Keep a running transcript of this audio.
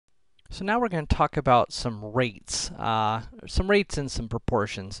So now we're going to talk about some rates and some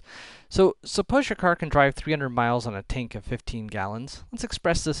proportions. So suppose your car can drive 300 miles on a tank of 15 gallons. Let's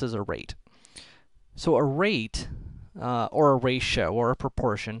express this as a rate. So a rate, or a ratio, or a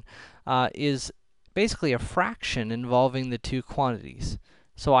proportion, is basically a fraction involving the two quantities.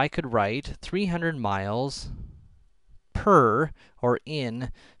 So I could write 300 miles per, or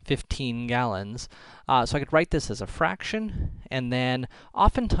in, 15 gallons. So I could write this as a fraction, and then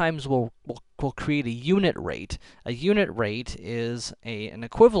oftentimes we'll create a unit rate. A unit rate is an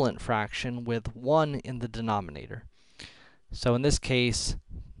equivalent fraction with 1 in the denominator. So in this case,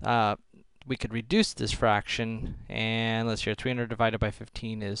 we could reduce this fraction, and let's see, 300 divided by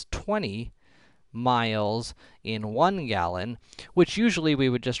 15 is 20 miles in 1 gallon, which usually we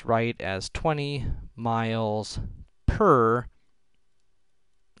would just write as 20 miles per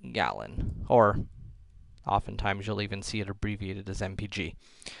gallon, or oftentimes you'll even see it abbreviated as MPG.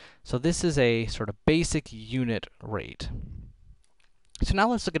 So this is a sort of basic unit rate. So now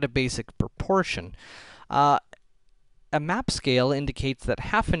let's look at a basic proportion. A map scale indicates that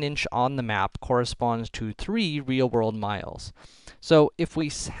half an inch on the map corresponds to 3 real-world miles. So if we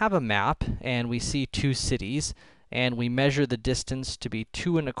have a map and we see two cities, and we measure the distance to be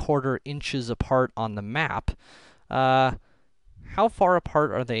 2¼ inches apart on the map, how far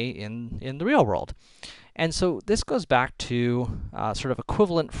apart are they in the real world? And so this goes back to sort of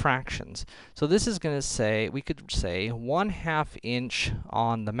equivalent fractions. So this is going to say, we could say 1/2 inch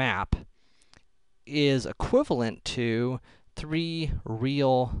on the map is equivalent to 3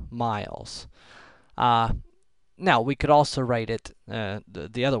 real miles. Now, we could also write it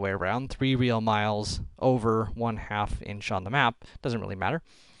the other way around, 3 real miles over 1/2 inch on the map. Doesn't really matter.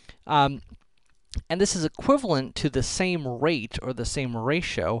 And this is equivalent to the same rate, or the same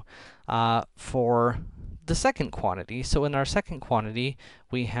ratio, for the second quantity. So in our second quantity,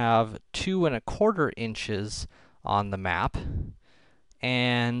 we have 2¼ inches on the map,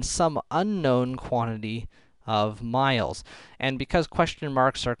 and some unknown quantity of miles. And because question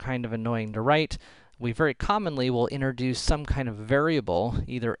marks are kind of annoying to write, we very commonly will introduce some kind of variable,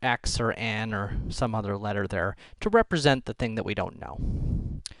 either x or n or some other letter there, to represent the thing that we don't know.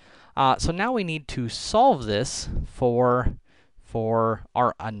 So now we need to solve this for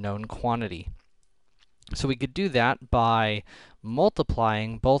our unknown quantity. So we could do that by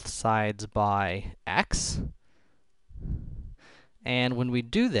multiplying both sides by x. And when we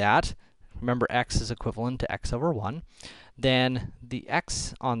do that, remember x is equivalent to x over 1, then the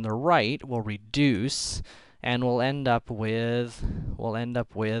x on the right will reduce, and we'll end up with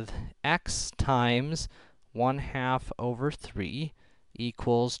x times 1/2 over 3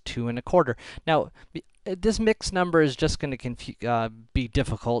 equals 2¼ Now, this mixed number is just going to be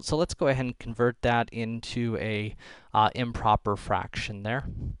difficult, so let's go ahead and convert that into a improper fraction there.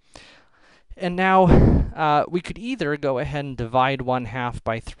 And now, we could either go ahead and divide 1/2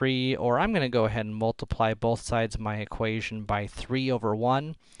 by 3, or I'm going to go ahead and multiply both sides of my equation by 3 over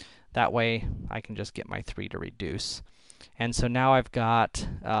 1. That way, I can just get my 3 to reduce. And so now I've got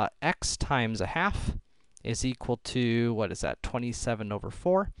x times 1/2 is equal to, what is that, 27 over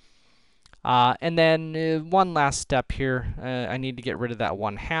 4. And then one last step here, I need to get rid of that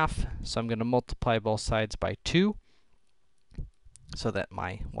 1/2, so I'm going to multiply both sides by 2, so that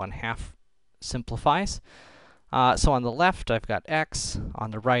my 1/2 simplifies. So on the left, I've got x. On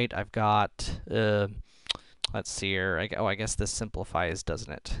the right, I've got, let's see here. I guess this simplifies,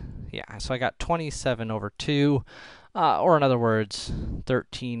 doesn't it? Yeah, so I got 27 over 2, or in other words,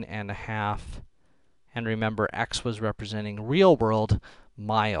 13½. And remember, x was representing real-world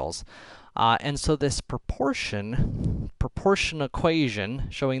miles. And so this proportion equation,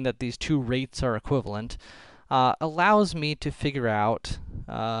 showing that these two rates are equivalent, allows me to figure out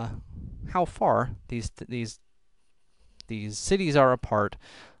how far these cities are apart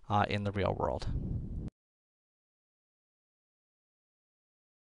in the real world.